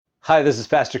Hi, this is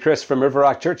Pastor Chris from River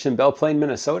Rock Church in Belle Plaine,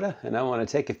 Minnesota, and I want to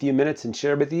take a few minutes and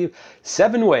share with you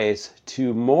 7 ways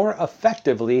to more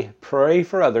effectively pray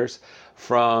for others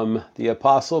from the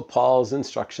Apostle Paul's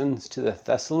instructions to the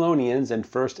Thessalonians in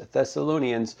 1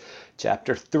 Thessalonians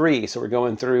chapter 3. So we're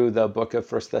going through the book of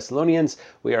 1 Thessalonians.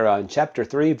 We are on chapter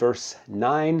 3, verse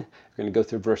 9. We're going to go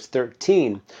through verse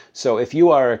 13. So if you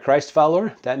are a Christ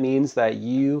follower, that means that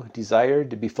you desire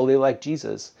to be fully like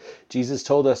Jesus. Jesus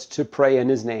told us to pray in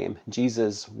his name.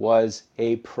 Jesus was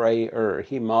a prayer.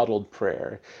 He modeled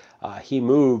prayer. He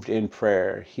moved in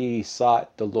prayer. He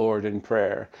sought the Lord in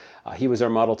prayer. He was our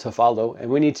model to follow,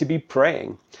 and we need to be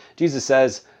praying. Jesus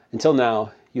says, "Until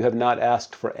now, you have not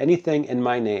asked for anything in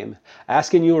my name.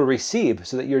 Ask and you will receive,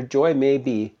 so that your joy may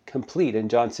be complete," in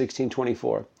John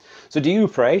 16:24. So do you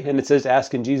pray? And it says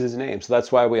ask in Jesus' name. So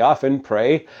that's why we often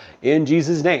pray in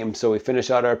Jesus' name. So we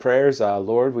finish out our prayers.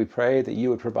 Lord, we pray that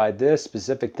you would provide this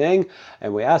specific thing,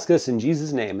 and we ask this in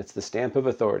Jesus' name. It's the stamp of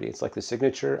authority. It's like the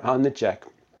signature on the check.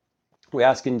 We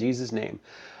ask in Jesus' name.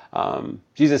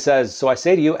 Jesus says, "So I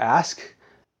say to you, ask,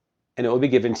 and it will be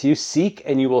given to you. Seek,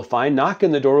 and you will find. Knock,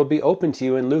 and the door will be open to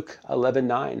you," in Luke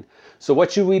 11:9. So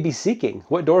what should we be seeking?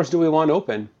 What doors do we want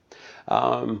open?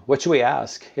 What should we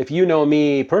ask? If you know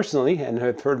me personally and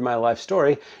have heard my life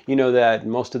story, you know that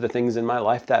most of the things in my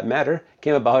life that matter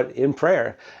came about in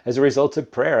prayer. As a result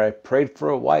of prayer, I prayed for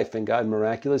a wife, and God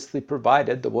miraculously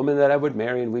provided the woman that I would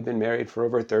marry, and we've been married for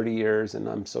over 30 years, and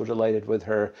I'm so delighted with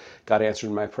her. God answered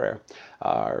my prayer.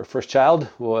 Our first child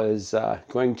was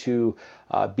going to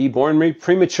be born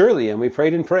prematurely, and we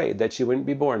prayed and prayed that she wouldn't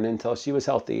be born until she was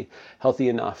healthy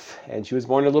enough. And she was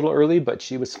born a little early, but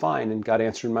she was fine, and God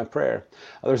answered my prayer.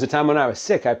 There was a time when I was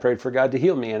sick. I prayed for God to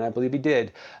heal me, and I believe he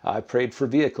did. I prayed for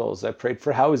vehicles. I prayed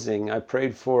for housing. I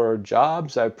prayed for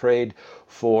jobs. I prayed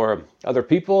for other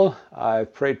people. I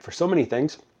prayed for so many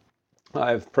things.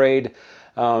 I've prayed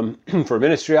for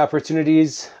ministry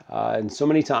opportunities, and so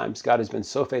many times God has been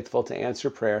so faithful to answer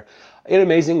prayer in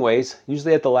amazing ways,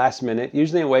 usually at the last minute,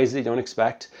 usually in ways that you don't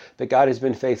expect. But God has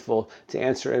been faithful to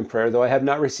answer in prayer, though I have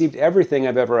not received everything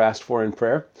I've ever asked for in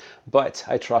prayer, but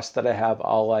I trust that I have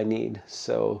all I need.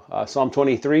 So Psalm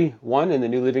 23:1 in the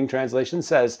New Living Translation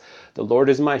says, "The Lord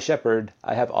is my shepherd,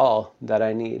 I have all that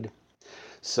I need."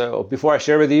 So before I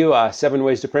share with you 7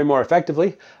 ways to pray more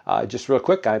effectively, just real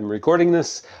quick, I'm recording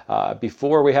this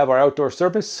before we have our outdoor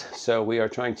service. So we are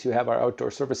trying to have our outdoor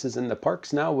services in the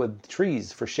parks now with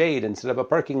trees for shade instead of a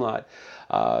parking lot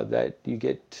that you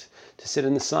get to sit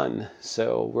in the sun.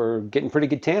 So we're getting pretty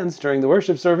good tans during the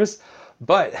worship service,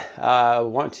 but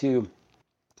want to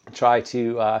try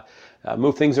to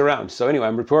move things around. So anyway,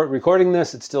 I'm recording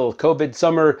this. It's still COVID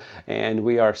summer, and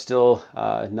we are still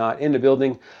not in the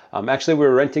building. Actually, we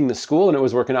were renting the school, and it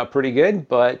was working out pretty good.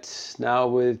 But now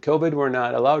with COVID, we're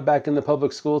not allowed back in the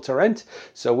public school to rent.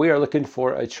 So we are looking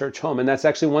for a church home. And that's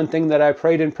actually one thing that I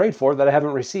prayed and prayed for that I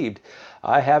haven't received.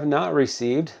 I have not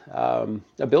received a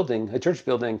building, a church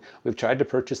building. We've tried to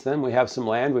purchase them. We have some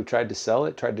land. We've tried to sell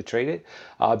it, tried to trade it.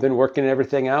 I've been working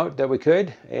everything out that we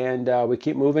could, and we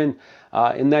keep moving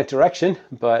in that direction.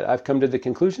 But I've come to the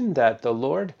conclusion that the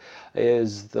Lord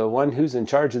is the one who's in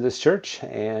charge of this church,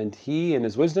 and he in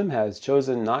his wisdom has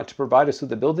chosen not to provide us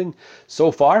with a building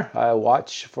so far. I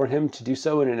watch for him to do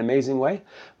so in an amazing way.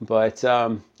 But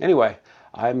anyway,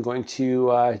 I'm going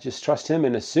to just trust him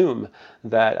and assume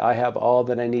that I have all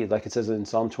that I need, like it says in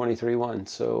Psalm 23:1.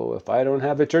 So if I don't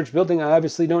have a church building, I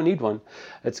obviously don't need one.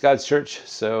 It's God's church,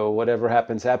 so whatever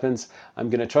happens, happens. I'm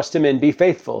going to trust him and be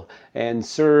faithful and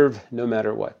serve no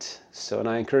matter what. So, and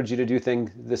I encourage you to do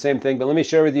the same thing, but let me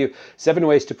share with you 7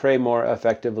 ways to pray more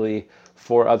effectively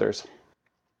for others.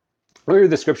 Let me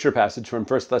read the scripture passage from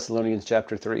 1 Thessalonians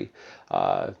chapter 3.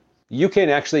 You can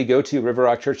actually go to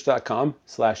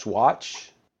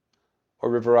riverrockchurch.com/watch or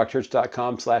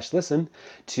riverrockchurch.com/listen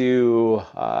to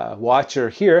watch or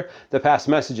hear the past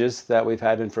messages that we've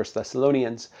had in 1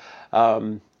 Thessalonians.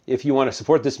 If you want to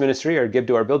support this ministry or give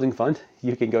to our building fund,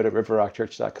 you can go to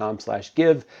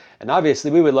riverrockchurch.com/give. And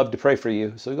obviously, we would love to pray for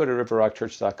you. So go to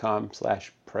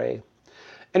riverrockchurch.com/pray.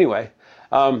 Anyway,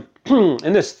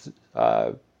 in this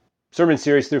sermon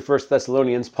series through 1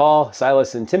 Thessalonians, Paul,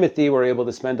 Silas, and Timothy were able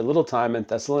to spend a little time in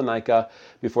Thessalonica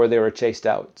before they were chased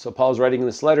out. So Paul's writing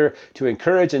this letter to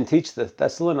encourage and teach the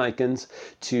Thessalonians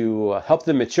to help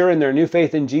them mature in their new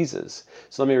faith in Jesus.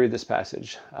 So let me read this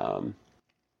passage.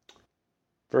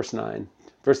 Verse 9,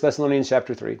 1 Thessalonians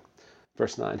chapter 3,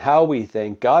 verse 9. "How we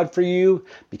thank God for you.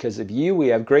 Because of you we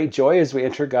have great joy as we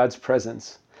enter God's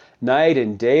presence. Night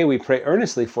and day we pray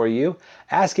earnestly for you,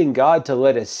 asking God to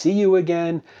let us see you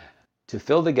again, to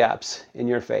fill the gaps in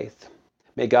your faith.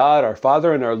 May God, our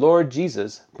Father, and our Lord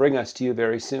Jesus bring us to you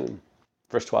very soon.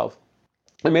 Verse 12.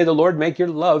 And may the Lord make your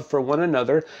love for one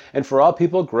another and for all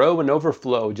people grow and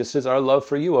overflow, just as our love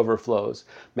for you overflows.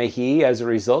 May He, as a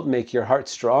result, make your heart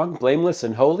strong, blameless,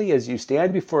 and holy as you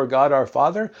stand before God our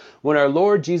Father when our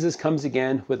Lord Jesus comes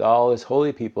again with all His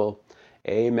holy people.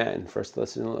 Amen. 1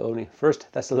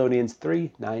 Thessalonians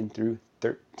 3, 9 through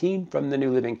 13 from the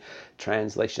New Living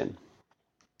Translation.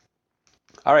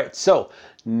 All right, so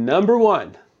number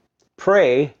one,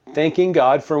 pray thanking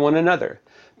God for one another.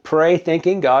 Pray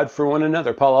thanking God for one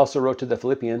another. Paul also wrote to the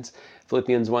Philippians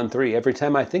 1:3, every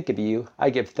time I think of you, I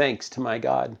give thanks to my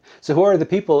God. So who are the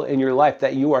people in your life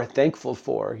that you are thankful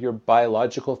for? Your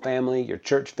biological family, your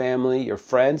church family, your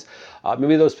friends,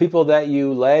 maybe those people that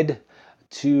you led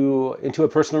into a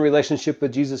personal relationship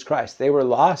with Jesus Christ. They were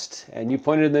lost and you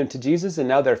pointed them to Jesus and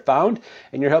now they're found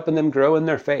and you're helping them grow in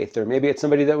their faith. Or maybe it's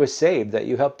somebody that was saved that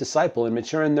you helped disciple and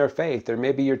mature in their faith. Or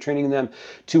maybe you're training them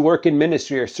to work in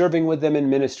ministry or serving with them in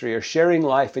ministry or sharing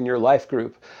life in your life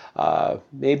group.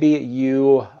 Maybe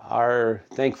you are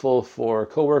thankful for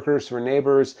coworkers, for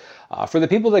neighbors, for the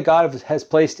people that God has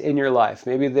placed in your life.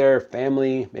 Maybe they're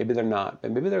family, maybe they're not,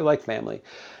 but maybe they're like family.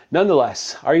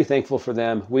 Nonetheless, are you thankful for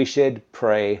them? We should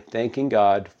pray, thanking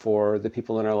God for the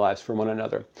people in our lives, for one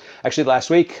another. Actually, last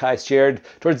week I shared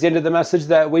towards the end of the message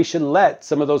that we should let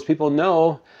some of those people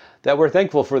know that we're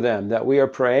thankful for them, that we are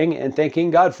praying and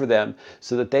thanking God for them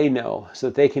so that they know, so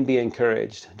that they can be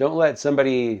encouraged. Don't let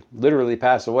somebody literally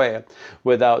pass away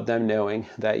without them knowing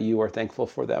that you are thankful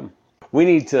for them. We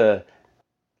need to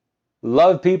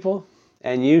love people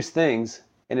and use things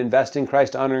and invest in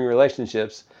Christ-honoring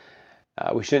relationships.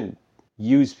 We shouldn't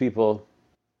use people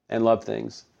and love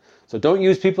things. So don't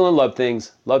use people and love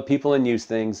things, love people and use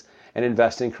things, and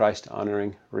invest in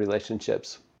Christ-honoring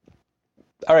relationships.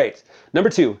 All right,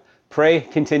 number two, pray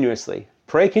continuously.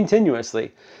 Pray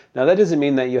continuously. Now that doesn't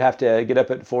mean that you have to get up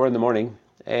at 4 a.m.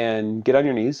 and get on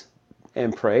your knees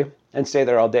and pray and stay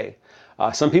there all day.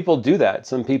 Some people do that.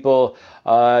 Some people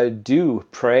do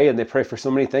pray and they pray for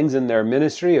so many things in their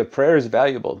ministry. Of prayer is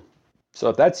valuable. So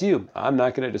if that's you, I'm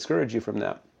not going to discourage you from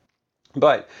that.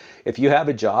 But if you have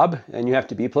a job and you have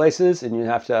to be places and you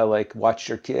have to like watch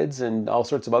your kids and all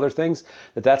sorts of other things,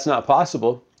 that's not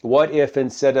possible. What if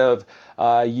instead of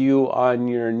you on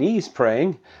your knees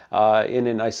praying in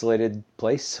an isolated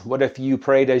place, what if you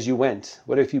prayed as you went?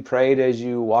 What if you prayed as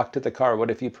you walked to the car? What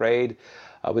if you prayed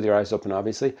with your eyes open,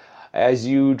 obviously, as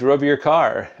you drove your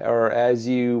car, or as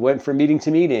you went from meeting to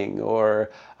meeting,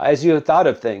 or as you thought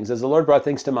of things, as the Lord brought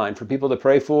things to mind for people to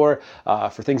pray for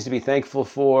things to be thankful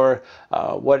for,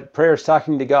 what prayer is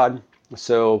talking to God.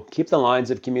 So keep the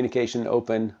lines of communication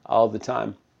open all the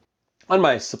time. On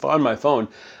my phone,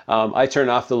 I turn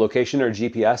off the location or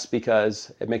GPS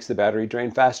because it makes the battery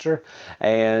drain faster.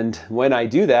 And when I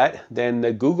do that, then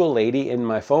the Google lady in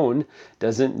my phone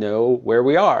doesn't know where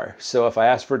we are. So if I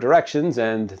ask for directions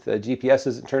and the GPS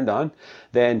isn't turned on,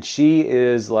 then she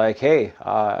is like, hey,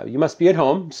 you must be at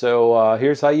home. So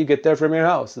here's how you get there from your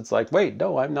house. It's like, wait,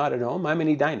 no, I'm not at home. I'm in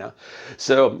Edina.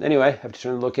 So anyway, I have to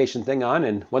turn the location thing on.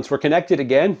 And once we're connected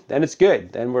again, then it's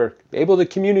good. Then we're able to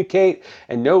communicate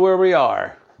and know where we are.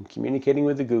 I'm communicating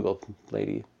with the Google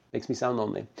lady. Makes me sound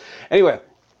lonely. Anyway,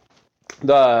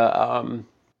 the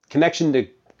connection to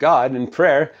God and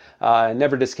prayer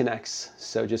never disconnects.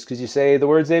 So just because you say the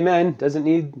words amen doesn't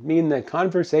mean the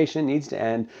conversation needs to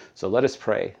end. So let us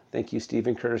pray. Thank you,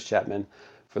 Stephen Curtis Chapman,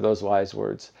 for those wise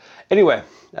words. Anyway,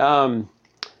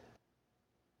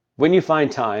 when you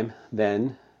find time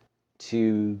then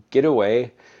to get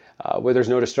away where there's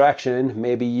no distraction,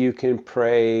 maybe you can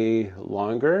pray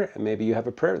longer. Maybe you have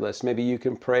a prayer list. Maybe you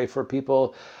can pray for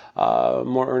people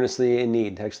more earnestly in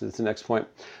need. Actually, that's the next point.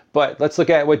 But let's look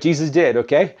at what Jesus did,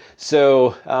 okay?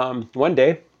 So one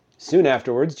day, soon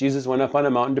afterwards, Jesus went up on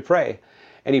a mountain to pray.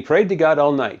 And he prayed to God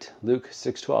all night, Luke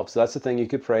 6:12. So that's the thing, you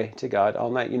could pray to God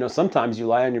all night. You know, sometimes you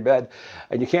lie on your bed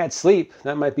and you can't sleep.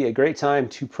 That might be a great time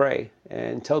to pray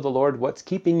and tell the Lord what's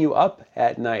keeping you up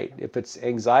at night. If it's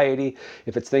anxiety,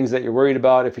 if it's things that you're worried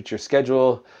about, if it's your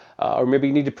schedule, or maybe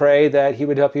you need to pray that he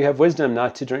would help you have wisdom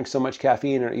not to drink so much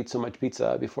caffeine or eat so much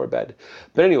pizza before bed.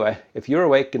 But anyway, if you're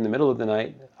awake in the middle of the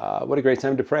night, what a great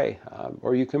time to pray.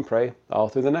 Or you can pray all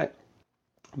through the night.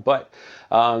 But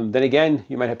then again,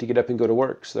 you might have to get up and go to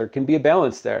work. So there can be a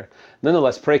balance there.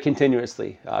 Nonetheless, pray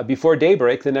continuously. Before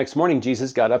daybreak the next morning,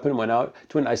 Jesus got up and went out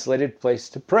to an isolated place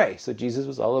to pray. So Jesus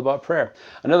was all about prayer.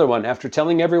 Another one, after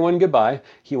telling everyone goodbye,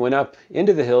 he went up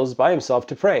into the hills by himself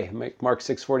to pray. Mark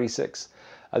 6:46.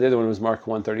 The other one was Mark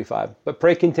 1:35. But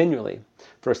pray continually,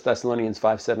 1 Thessalonians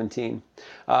 5:17.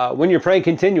 When you're praying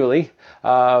continually,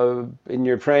 and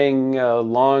you're praying a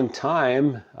long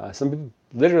time, some people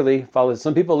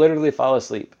literally fall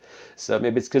asleep. So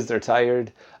maybe it's because they're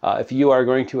tired. If you are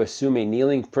going to assume a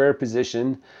kneeling prayer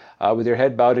position with your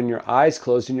head bowed and your eyes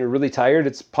closed and you're really tired,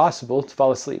 it's possible to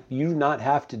fall asleep. You do not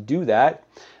have to do that.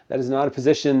 That is not a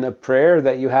position of prayer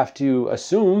that you have to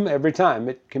assume every time.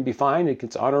 It can be fine,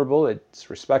 it's honorable, it's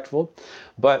respectful,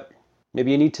 but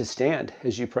maybe you need to stand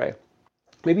as you pray.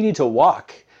 Maybe you need to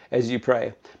walk as you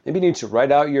pray. Maybe you need to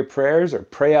write out your prayers or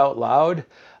pray out loud.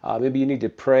 Maybe you need to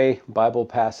pray Bible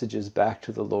passages back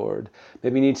to the Lord.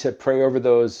 Maybe you need to pray over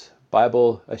those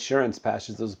Bible assurance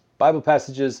passages, those Bible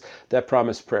passages that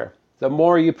promise prayer. The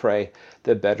more you pray,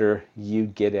 the better you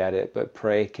get at it, but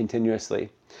pray continuously.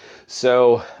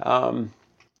 So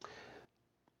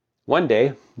one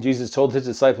day, Jesus told his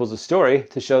disciples a story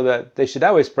to show that they should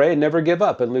always pray and never give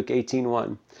up in Luke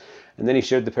 18:1. And then he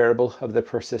shared the parable of the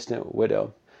persistent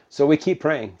widow. So we keep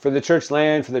praying for the church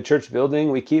land, for the church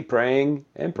building. We keep praying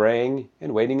and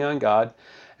waiting on God.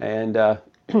 And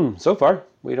so far,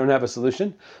 we don't have a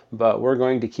solution, but we're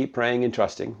going to keep praying and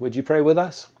trusting. Would you pray with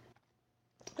us?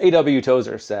 A.W.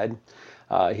 Tozer said,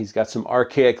 he's got some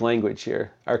archaic language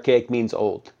here. Archaic means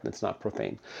old. That's not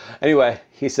profane. Anyway,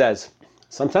 he says,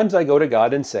 sometimes I go to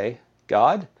God and say,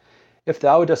 God, if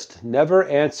thou dost never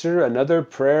answer another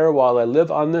prayer while I live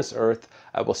on this earth,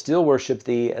 I will still worship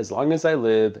thee as long as I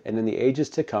live and in the ages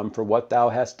to come for what thou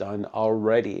hast done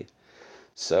already.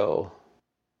 So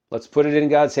let's put it in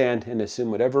God's hand and assume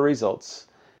whatever results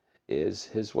is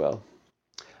his will.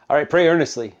 All right, pray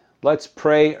earnestly. Let's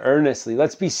pray earnestly.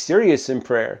 Let's be serious in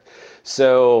prayer.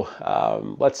 So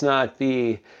let's not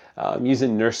be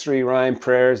using nursery rhyme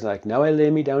prayers like, now I lay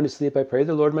me down to sleep, I pray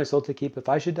the Lord my soul to keep. If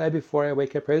I should die before I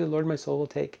wake, I pray the Lord my soul will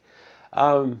take.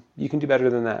 You can do better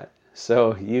than that.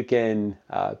 So you can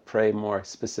pray more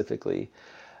specifically.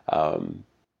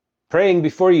 Praying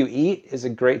before you eat is a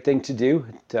great thing to do,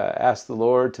 to ask the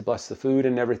Lord to bless the food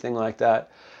and everything like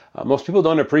that. Most people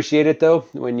don't appreciate it, though,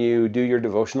 when you do your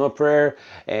devotional prayer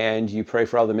and you pray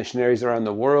for all the missionaries around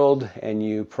the world and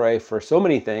you pray for so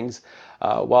many things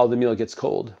while the meal gets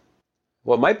cold.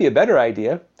 What might be a better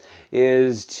idea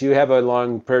is to have a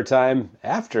long prayer time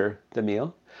after the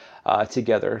meal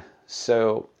together.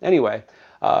 So anyway,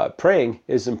 praying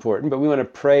is important, but we want to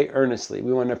pray earnestly.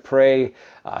 We want to pray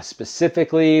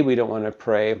specifically. We don't want to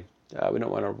pray. We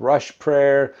don't want to rush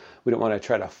prayer. We don't want to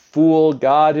try to fool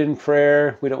God in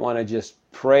prayer. We don't want to just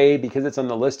pray because it's on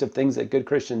the list of things that good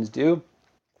Christians do.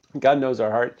 God knows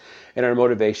our heart and our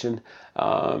motivation.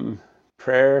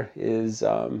 Prayer is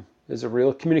a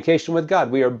real communication with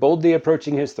God. We are boldly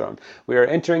approaching his throne. We are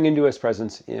entering into his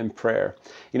presence in prayer.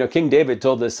 You know, King David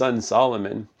told his son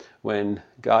Solomon, when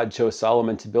God chose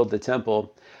Solomon to build the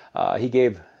temple,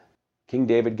 King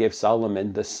David gave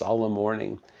Solomon this solemn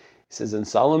warning. He says, and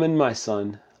Solomon, my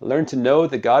son, learn to know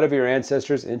the God of your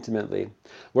ancestors intimately.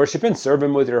 Worship and serve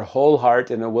him with your whole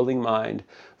heart and a willing mind.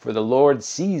 For the Lord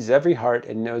sees every heart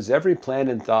and knows every plan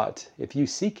and thought. If you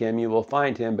seek him, you will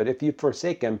find him. But if you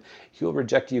forsake him, he will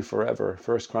reject you forever.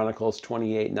 1 Chronicles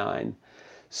 28:9.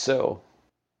 So,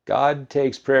 God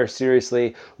takes prayer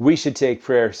seriously. We should take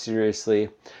prayer seriously.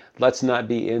 Let's not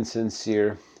be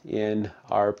insincere in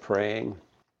our praying.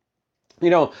 You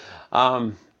know,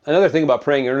 another thing about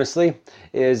praying earnestly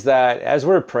is that as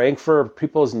we're praying for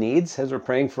people's needs, as we're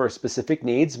praying for specific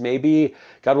needs, maybe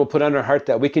God will put on our heart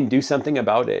that we can do something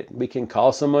about it. We can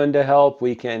call someone to help.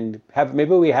 Maybe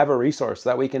we have a resource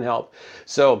that we can help.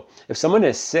 So if someone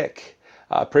is sick,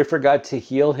 pray for God to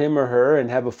heal him or her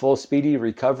and have a full, speedy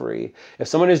recovery. If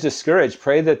someone is discouraged,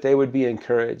 pray that they would be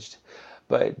encouraged.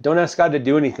 But don't ask God to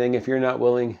do anything if you're not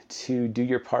willing to do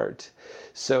your part.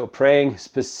 So praying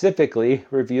specifically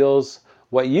reveals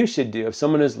what you should do. If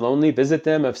someone is lonely, visit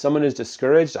them. If someone is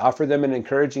discouraged, offer them an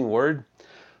encouraging word.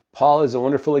 Paul is a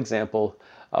wonderful example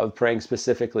of praying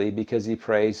specifically because he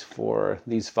prays for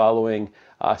these following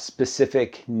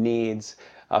specific needs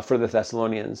for the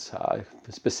Thessalonians,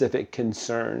 specific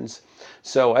concerns.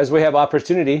 So as we have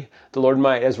opportunity,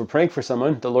 as we're praying for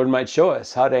someone, the Lord might show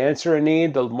us how to answer a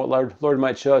need. The Lord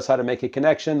might show us how to make a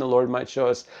connection. The Lord might show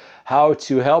us how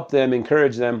to help them,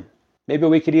 encourage them. Maybe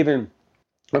we could even,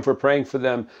 if we're praying for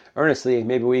them earnestly,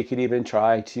 maybe we could even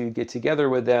try to get together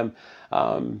with them.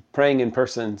 Praying in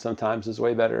person sometimes is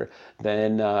way better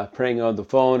than praying on the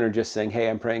phone or just saying, hey,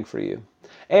 I'm praying for you.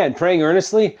 And praying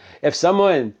earnestly, if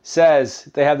someone says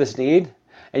they have this need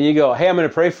and you go, hey, I'm going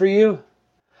to pray for you,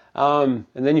 and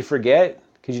then you forget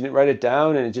because you didn't write it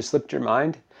down and it just slipped your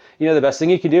mind, the best thing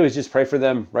you can do is just pray for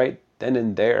them right then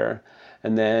and there.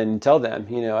 and then tell them,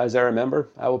 as I remember,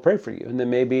 I will pray for you. And then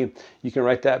maybe you can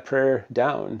write that prayer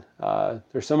down.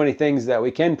 There's so many things that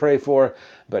we can pray for,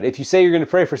 but if you say you're going to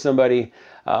pray for somebody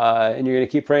and you're going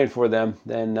to keep praying for them,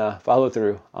 then follow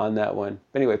through on that one.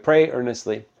 But anyway, pray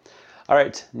earnestly. All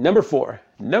right, number four,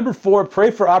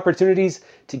 pray for opportunities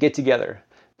to get together.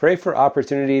 Pray for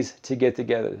opportunities to get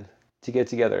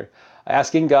together.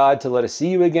 Asking God to let us see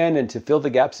you again and to fill the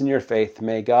gaps in your faith.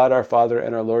 May God, our Father,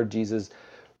 and our Lord Jesus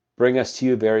bring us to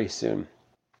you very soon.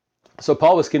 So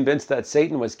Paul was convinced that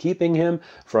Satan was keeping him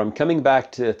from coming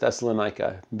back to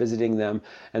Thessalonica, visiting them,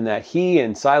 and that he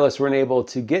and Silas weren't able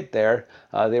to get there.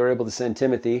 They were able to send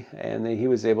Timothy, and he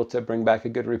was able to bring back a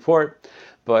good report.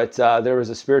 But there was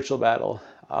a spiritual battle.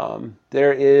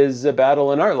 There is a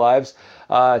battle in our lives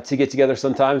to get together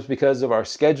sometimes because of our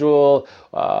schedule,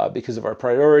 because of our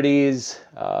priorities,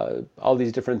 all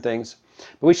these different things.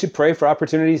 But we should pray for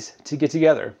opportunities to get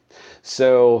together.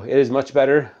 So it is much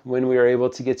better when we are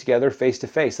able to get together face to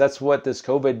face. That's what this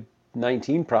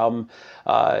COVID-19 problem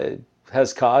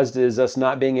has caused, is us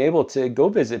not being able to go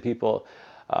visit people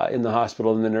in the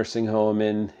hospital, in the nursing home,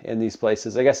 in these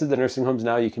places. I guess at the nursing homes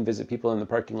now you can visit people in the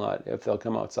parking lot if they'll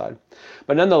come outside.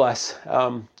 But nonetheless,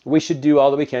 we should do all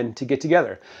that we can to get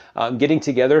together. Getting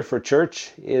together for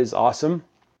church is awesome.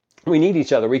 We need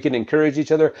each other. We can encourage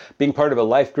each other, being part of a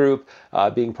life group,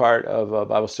 being part of a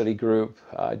Bible study group,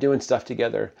 doing stuff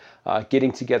together,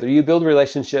 getting together. You build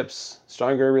relationships,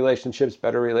 stronger relationships,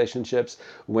 better relationships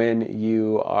when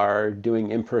you are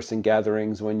doing in-person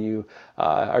gatherings, when you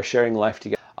are sharing life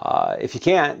together. If you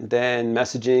can't, then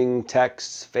messaging,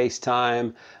 texts,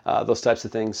 FaceTime, those types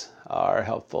of things are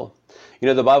helpful.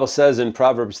 The Bible says in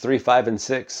Proverbs 3, 5, and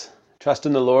 6, trust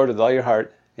in the Lord with all your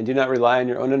heart, and do not rely on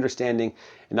your own understanding.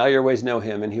 In all your ways know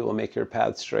him, and he will make your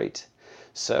path straight.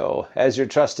 So as you're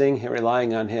trusting and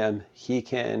relying on him, he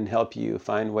can help you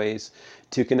find ways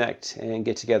to connect and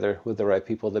get together with the right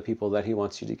people, the people that he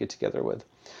wants you to get together with.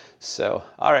 So,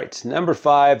 all right, number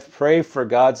 5, pray for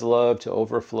God's love to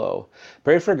overflow.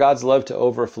 Pray for God's love to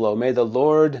overflow. May the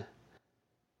Lord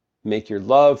make your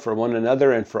love for one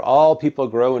another and for all people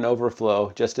grow and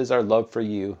overflow, just as our love for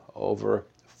you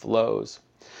overflows.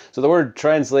 So the word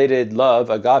translated love,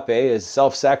 agape, is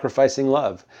self-sacrificing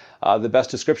love. The best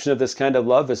description of this kind of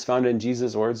love is found in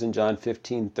Jesus' words in John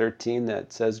 15:13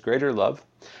 that says, greater love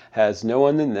has no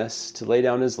one than this, to lay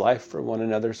down his life for one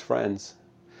another's friends.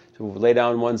 To lay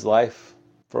down one's life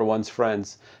for one's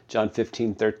friends, John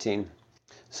 15:13.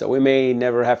 So we may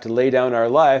never have to lay down our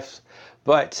lives,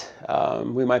 but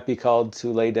we might be called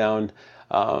to lay down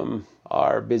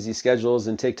our busy schedules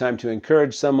and take time to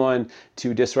encourage someone,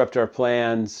 to disrupt our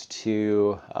plans,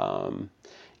 to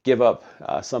give up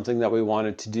something that we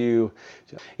wanted to do.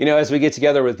 As we get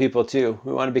together with people too,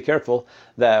 we want to be careful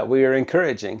that we are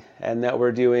encouraging and that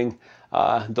we're doing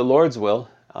the Lord's will.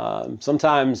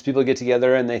 Sometimes people get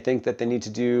together and they think that they need to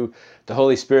do the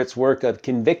Holy Spirit's work of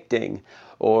convicting,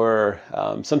 or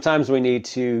sometimes we need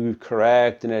to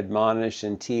correct and admonish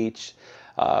and teach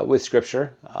with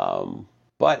Scripture.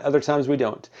 But other times we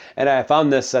don't. And I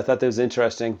found this, I thought that was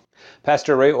interesting.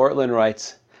 Pastor Ray Ortlund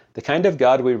writes, the kind of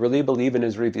God we really believe in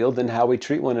is revealed in how we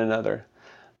treat one another.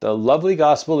 The lovely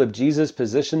gospel of Jesus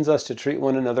positions us to treat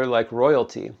one another like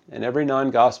royalty, and every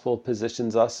non-gospel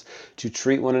positions us to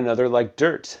treat one another like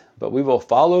dirt. But we will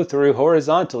follow through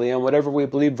horizontally on whatever we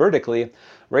believe vertically.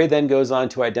 Ray then goes on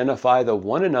to identify the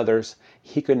one another's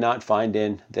he could not find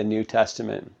in the New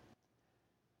Testament.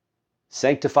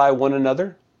 Sanctify one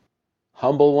another,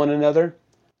 humble one another,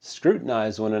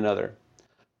 scrutinize one another,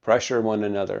 pressure one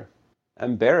another,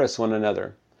 embarrass one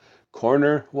another,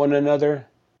 corner one another,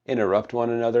 interrupt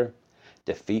one another,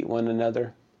 defeat one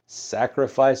another,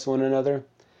 sacrifice one another,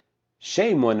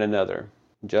 shame one another,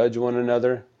 judge one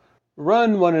another,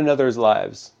 run one another's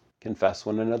lives, confess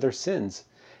one another's sins,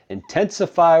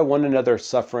 intensify one another's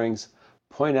sufferings,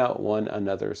 point out one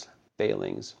another's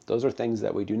failings. Those are things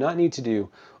that we do not need to do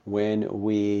when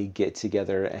we get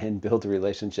together and build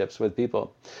relationships with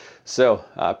people. So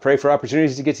pray for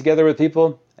opportunities to get together with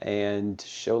people and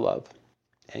show love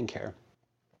and care.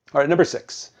 All right, number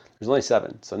 6. There's only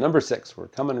 7. So number 6, we're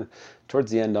coming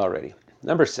towards the end already.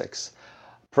 Number 6,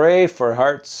 pray for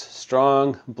hearts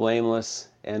strong, blameless,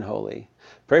 and holy.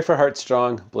 Pray for hearts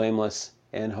strong, blameless,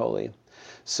 and holy.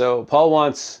 So Paul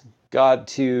wants God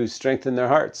to strengthen their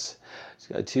hearts,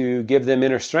 to give them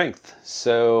inner strength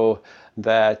so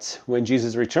that when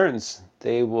Jesus returns,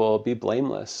 they will be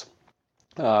blameless.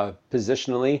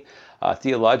 Positionally,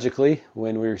 theologically,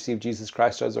 when we receive Jesus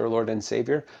Christ as our Lord and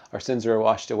Savior, our sins are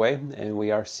washed away and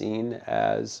we are seen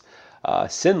as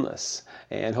sinless.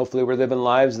 And hopefully we're living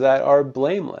lives that are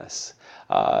blameless.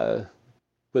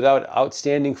 without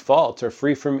outstanding fault or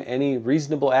free from any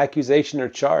reasonable accusation or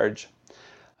charge.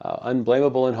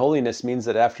 Unblameable in holiness means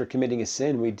that after committing a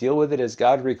sin, we deal with it as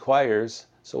God requires,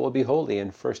 so we'll be holy.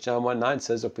 And 1 John 1:9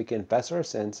 says, if we confess our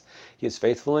sins, he is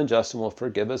faithful and just and will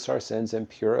forgive us our sins and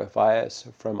purify us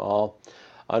from all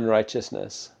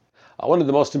unrighteousness. One of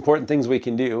the most important things we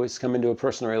can do is come into a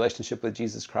personal relationship with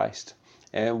Jesus Christ.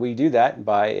 And we do that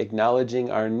by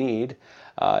acknowledging our need,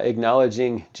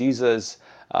 acknowledging Jesus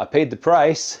paid the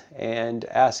price, and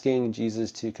asking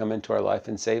Jesus to come into our life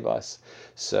and save us.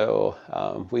 So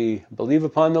we believe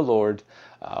upon the Lord,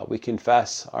 we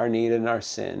confess our need and our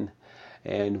sin,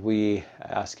 and we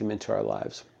ask him into our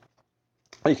lives.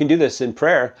 You can do this in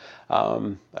prayer.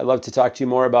 I'd love to talk to you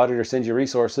more about it or send you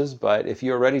resources, but if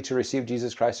you're ready to receive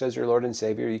Jesus Christ as your Lord and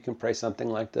Savior, you can pray something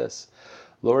like this.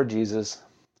 Lord Jesus,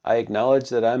 I acknowledge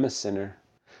that I'm a sinner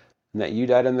and that you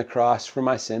died on the cross for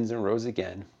my sins and rose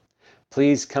again.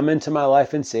 Please come into my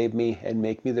life and save me and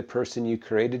make me the person you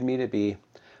created me to be.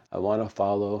 I want to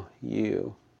follow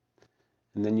you.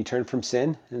 And then you turn from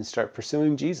sin and start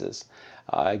pursuing Jesus.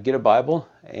 Get a Bible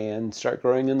and start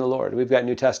growing in the Lord. We've got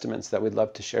New Testaments that we'd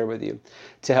love to share with you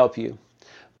to help you.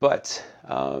 But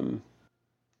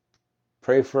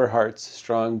pray for hearts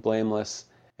strong, blameless,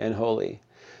 and holy.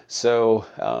 So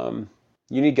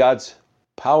you need God's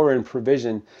power and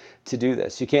provision to do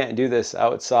this. You can't do this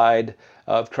outside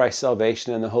of Christ's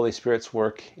salvation and the Holy Spirit's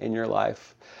work in your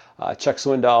life. Chuck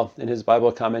Swindoll in his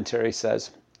Bible commentary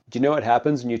says, do you know what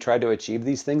happens when you try to achieve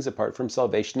these things apart from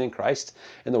salvation in Christ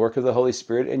and the work of the Holy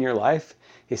Spirit in your life?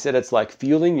 He said it's like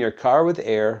fueling your car with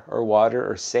air or water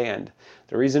or sand.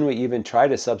 The reason we even try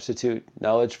to substitute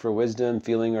knowledge for wisdom,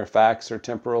 feeling or facts, or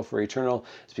temporal for eternal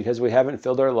is because we haven't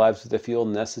filled our lives with the fuel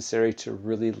necessary to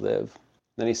really live.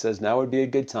 Then he says, now would be a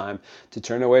good time to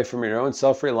turn away from your own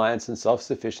self-reliance and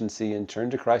self-sufficiency and turn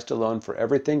to Christ alone for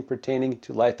everything pertaining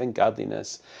to life and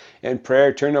godliness. In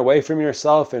prayer, turn away from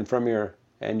yourself and from your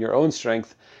own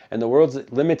strength and the world's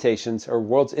limitations or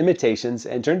world's imitations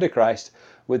and turn to Christ.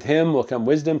 With him will come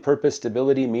wisdom, purpose,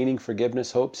 stability, meaning,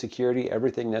 forgiveness, hope, security,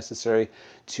 everything necessary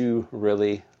to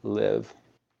really live.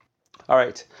 All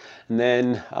right, and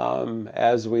then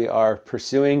as we are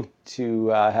pursuing to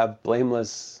have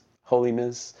blameless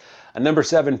holiness, number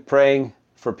 7, praying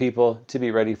for people to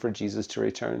be ready for Jesus to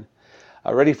return.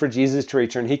 Ready for Jesus to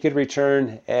return. He could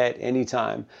return at any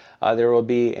time. There will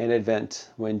be an event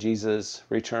when Jesus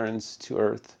returns to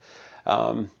earth.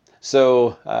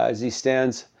 So as you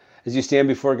stand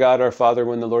before God our Father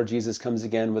when the Lord Jesus comes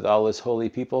again with all his holy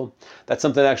people, that's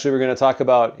something actually we're going to talk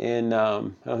about in, I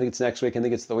don't think it's next week, I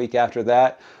think it's the week after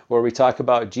that, where we talk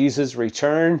about Jesus'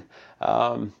 return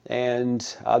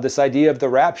and this idea of the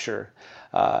rapture.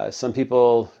 Some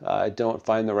people don't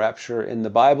find the rapture in the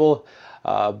Bible.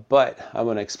 But I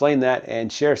want to explain that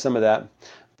and share some of that.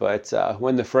 But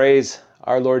when the phrase,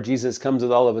 our Lord Jesus comes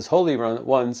with all of his holy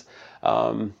ones,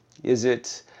 is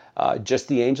it just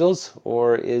the angels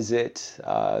or is it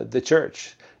the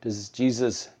church? Does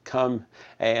Jesus come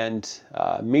and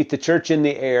meet the church in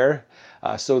the air?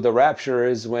 So the rapture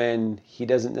is when he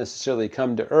doesn't necessarily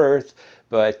come to earth,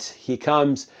 but he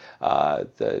comes,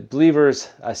 the believers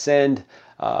ascend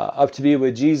up to be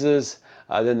with Jesus.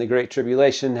 Then the Great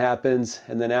Tribulation happens,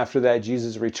 and then after that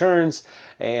Jesus returns,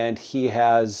 and he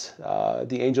has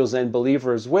the angels and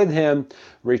believers with him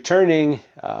returning,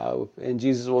 and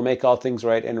Jesus will make all things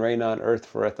right and reign on earth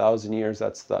for 1,000 years.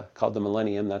 That's called the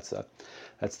millennium. That's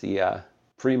the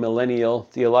premillennial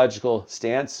theological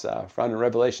stance found in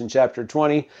Revelation chapter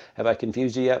 20. Have I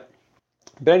confused you yet?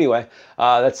 But anyway,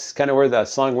 that's kind of where the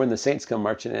song When the Saints Come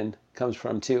Marching In comes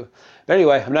from too. But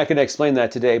anyway, I'm not going to explain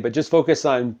that today, but just focus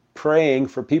on praying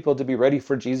for people to be ready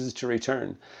for Jesus to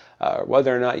return.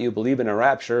 Whether or not you believe in a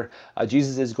rapture,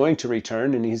 Jesus is going to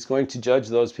return, and he's going to judge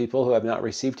those people who have not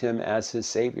received him as his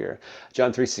Savior.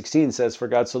 John 3:16 says, for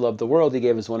God so loved the world, he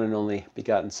gave his one and only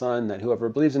begotten Son, that whoever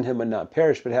believes in him would not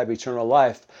perish but have eternal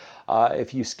life.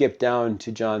 If you skip down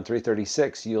to John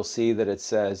 3:36, you'll see that it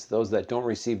says, those that don't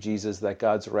receive Jesus, that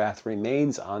God's wrath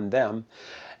remains on them,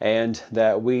 and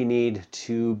that we need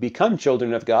to become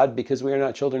children of God because we are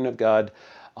not children of God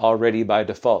already by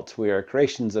default. We are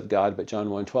creations of God, but John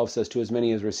 1:12 says, to as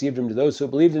many as received him, to those who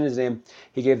believed in his name,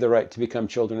 he gave the right to become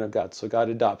children of God. So God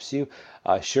adopts you,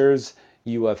 assures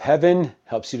you of heaven,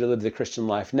 helps you to live the Christian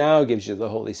life now, gives you the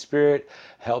Holy Spirit,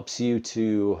 helps you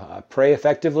to pray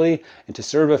effectively and to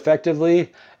serve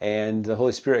effectively, and the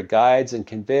Holy Spirit guides and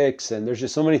convicts, and there's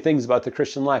just so many things about the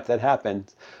Christian life that happen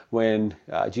when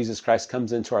Jesus Christ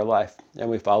comes into our life and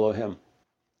we follow him.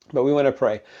 But we want to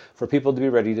pray for people to be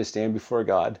ready to stand before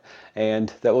God,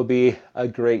 and that will be a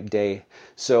great day.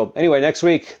 So anyway, next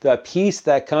week, the peace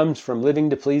that comes from living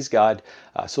to please God.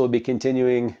 So we'll be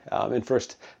continuing in 1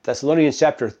 Thessalonians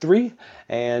chapter 3,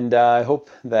 and I hope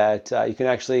that you can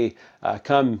actually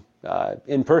come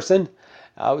in person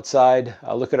outside.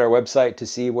 Look at our website to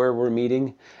see where we're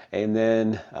meeting, and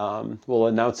then we'll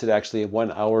announce it actually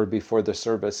 1 hour before the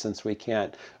service, since we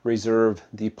can't reserve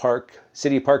the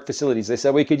city park facilities. They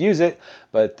said we could use it,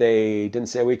 but they didn't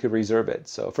say we could reserve it.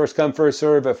 So first come, first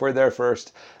serve. If we're there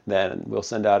first, then we'll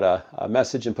send out a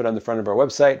message and put on the front of our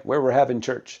website where we're having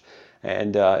church.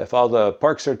 And if all the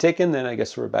parks are taken, then I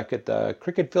guess we're back at the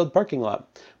cricket field parking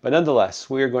lot. But nonetheless,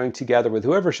 we are going to gather with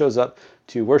whoever shows up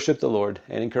to worship the Lord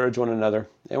and encourage one another.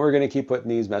 And we're going to keep putting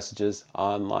these messages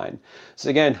online.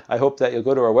 So again, I hope that you'll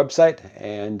go to our website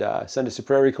and send us a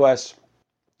prayer request.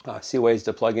 See ways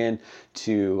to plug in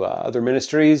to other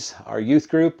ministries, our youth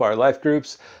group, our life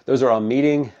groups. Those are all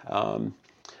meeting.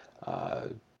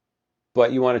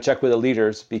 But you want to check with the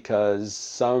leaders, because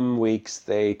some weeks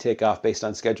they take off based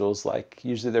on schedules. Like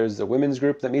usually there's a women's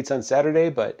group that meets on Saturday,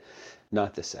 but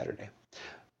not this Saturday.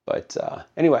 But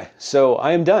anyway, so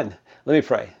I am done. Let me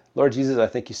pray. Lord Jesus, I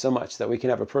thank you so much that we can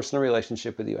have a personal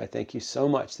relationship with you. I thank you so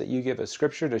much that you give us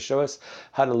scripture to show us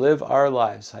how to live our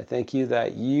lives. I thank you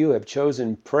that you have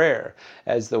chosen prayer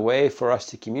as the way for us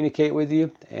to communicate with you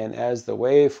and as the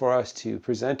way for us to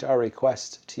present our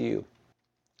request to you.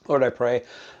 Lord,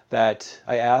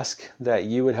 I ask that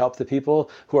you would help the people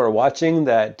who are watching,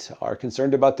 that are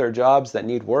concerned about their jobs, that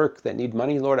need work, that need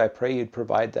money. Lord, I pray you'd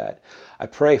provide that. I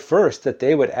pray first that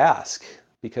they would ask,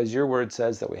 because your word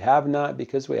says that we have not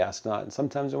because we ask not. And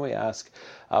sometimes when we ask,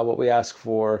 what we ask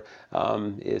for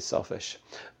is selfish.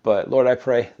 But Lord, I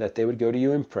pray that they would go to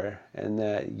you in prayer, and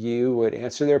that you would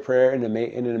answer their prayer in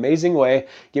an amazing way,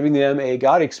 giving them a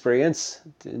God experience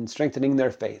and strengthening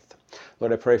their faith.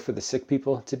 Lord, I pray for the sick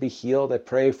people to be healed. I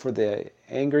pray for the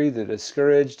angry, the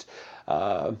discouraged,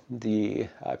 I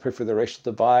pray for the racial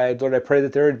divide. Lord, I pray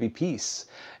that there would be peace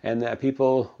and that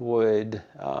people would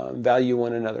value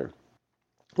one another.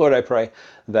 Lord, I pray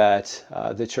that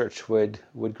the church would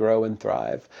grow and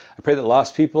thrive. I pray that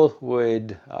lost people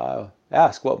would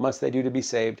ask, what must they do to be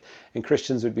saved? And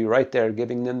Christians would be right there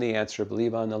giving them the answer,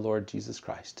 believe on the Lord Jesus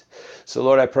Christ. So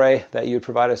Lord, I pray that you would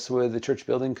provide us with a church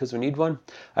building, because we need one.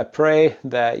 I pray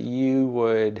that you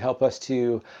would help us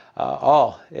to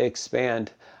all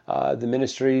expand the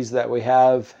ministries that we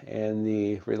have and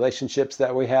the relationships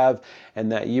that we have,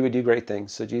 and that you would do great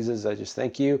things. So Jesus, I just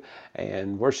thank you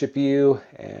and worship you,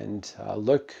 and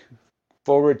look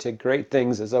forward to great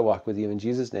things as I walk with you. In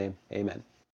Jesus' name, amen.